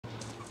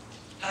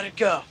How'd it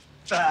go?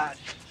 Bad.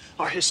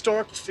 Our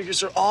historical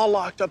figures are all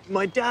locked up, and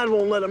my dad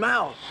won't let them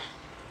out.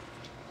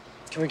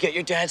 Can we get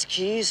your dad's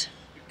keys?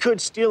 We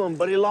could steal them,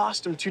 but he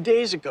lost them 2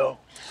 days ago.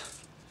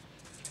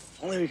 If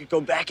only we could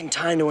go back in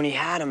time to when he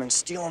had them and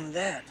steal them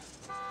then.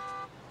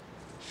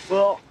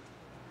 Well,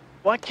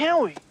 why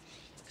can't we?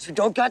 Because we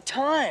don't got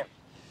time.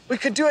 We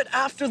could do it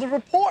after the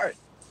report.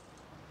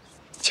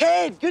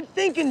 Ted, good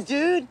thinking,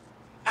 dude.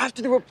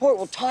 After the report,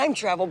 we'll time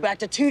travel back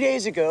to 2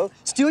 days ago,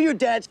 steal your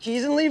dad's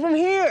keys, and leave them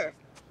here.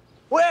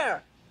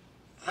 Where?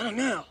 I don't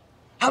know.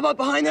 How about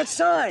behind that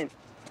sign?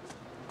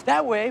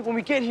 That way, when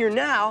we get here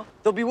now,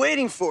 they'll be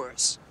waiting for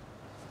us.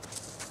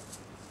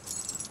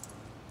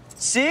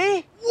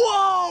 See?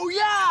 Whoa,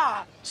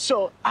 yeah!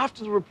 So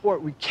after the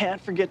report, we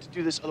can't forget to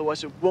do this,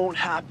 otherwise it won't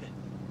happen.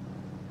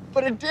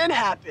 But it did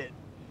happen.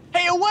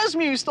 Hey, it was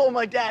me who stole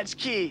my dad's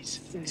keys.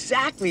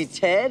 Exactly,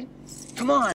 Ted. Come on.